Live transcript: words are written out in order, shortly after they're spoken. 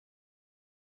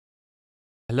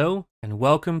Hello and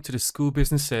welcome to the School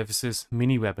Business Services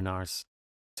mini webinars.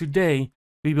 Today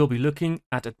we will be looking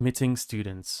at admitting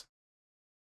students.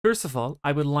 First of all,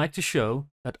 I would like to show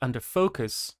that under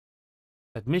Focus,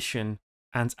 Admission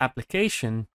and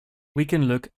Application, we can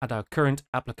look at our current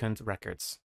applicant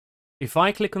records. If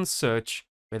I click on Search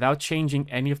without changing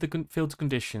any of the filter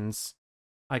conditions,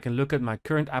 I can look at my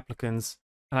current applicants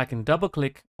and I can double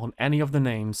click on any of the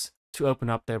names to open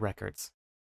up their records.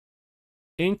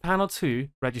 In Panel 2,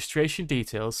 Registration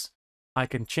Details, I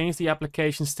can change the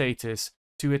application status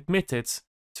to Admitted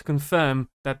to confirm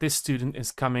that this student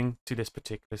is coming to this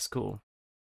particular school.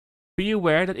 Be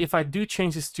aware that if I do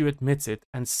change this to Admitted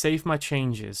and save my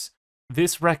changes,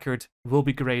 this record will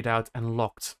be grayed out and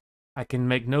locked. I can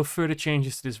make no further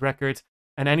changes to this record,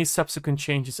 and any subsequent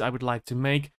changes I would like to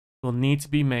make will need to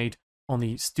be made on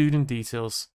the Student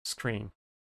Details screen.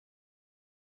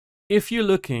 If you're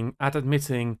looking at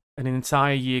admitting an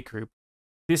entire year group,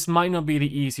 this might not be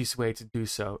the easiest way to do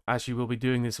so, as you will be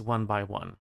doing this one by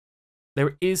one.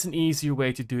 There is an easier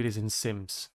way to do this in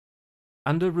SIMS.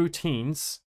 Under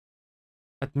Routines,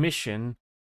 Admission,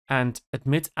 and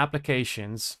Admit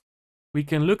Applications, we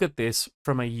can look at this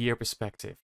from a year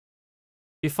perspective.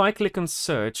 If I click on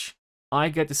Search, I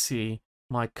get to see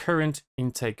my current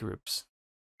intake groups.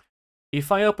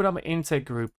 If I open up my intake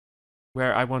group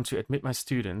where I want to admit my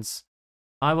students,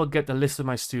 I will get the list of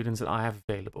my students that I have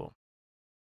available.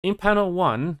 In Panel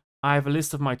 1, I have a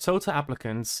list of my total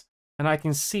applicants, and I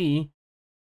can see,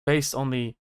 based on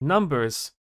the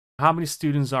numbers, how many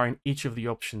students are in each of the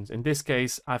options. In this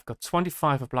case, I've got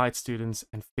 25 applied students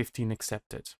and 15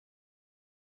 accepted.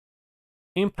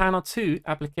 In Panel 2,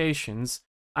 Applications,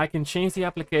 I can change the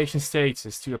application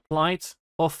status to Applied,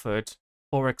 Offered,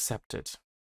 or Accepted.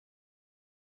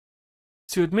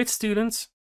 To admit students,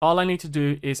 all I need to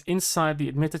do is inside the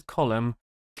admitted column,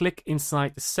 click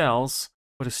inside the cells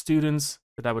for the students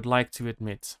that I would like to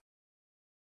admit.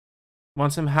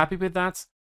 Once I'm happy with that,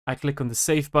 I click on the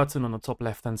Save button on the top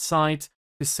left-hand side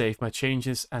to save my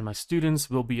changes, and my students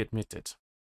will be admitted.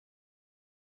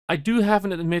 I do have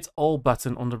an Admit All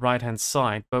button on the right-hand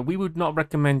side, but we would not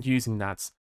recommend using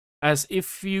that, as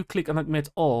if you click on Admit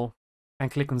All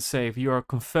and click on Save, you are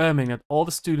confirming that all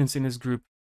the students in this group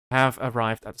have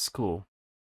arrived at the school.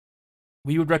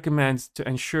 We would recommend to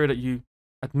ensure that you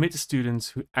admit the students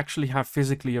who actually have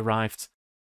physically arrived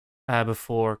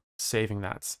before saving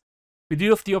that. We do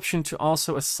have the option to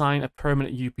also assign a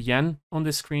permanent UPN on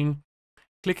this screen.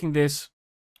 Clicking this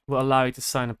will allow you to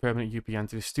assign a permanent UPN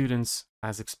to the students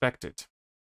as expected.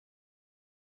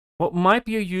 What might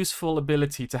be a useful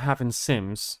ability to have in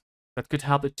SIMS that could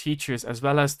help the teachers as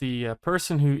well as the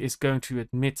person who is going to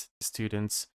admit the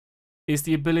students is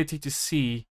the ability to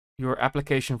see your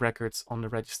application records on the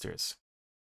registers.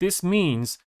 This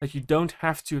means that you don't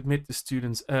have to admit the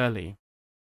students early.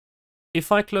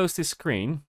 If I close this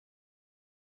screen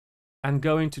and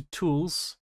go into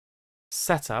Tools,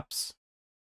 Setups,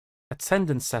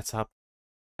 Attendance Setup,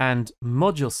 and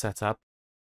Module Setup,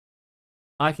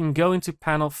 I can go into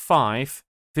Panel 5,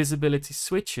 Visibility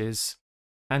Switches,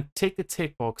 and tick the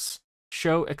tick box,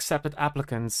 Show Accepted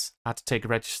Applicants at Take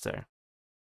Register.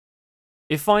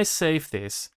 If I save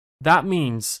this, that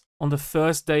means on the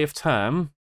first day of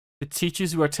term, the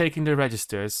teachers who are taking their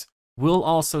registers will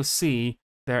also see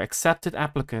their accepted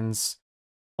applicants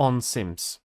on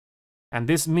SIMS. And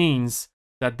this means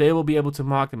that they will be able to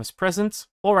mark them as present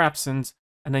or absent,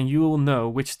 and then you will know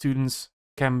which students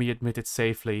can be admitted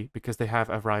safely because they have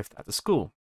arrived at the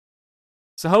school.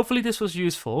 So hopefully this was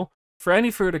useful. For any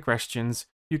further questions,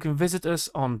 you can visit us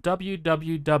on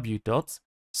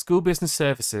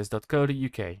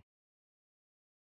www.schoolbusinessservices.co.uk.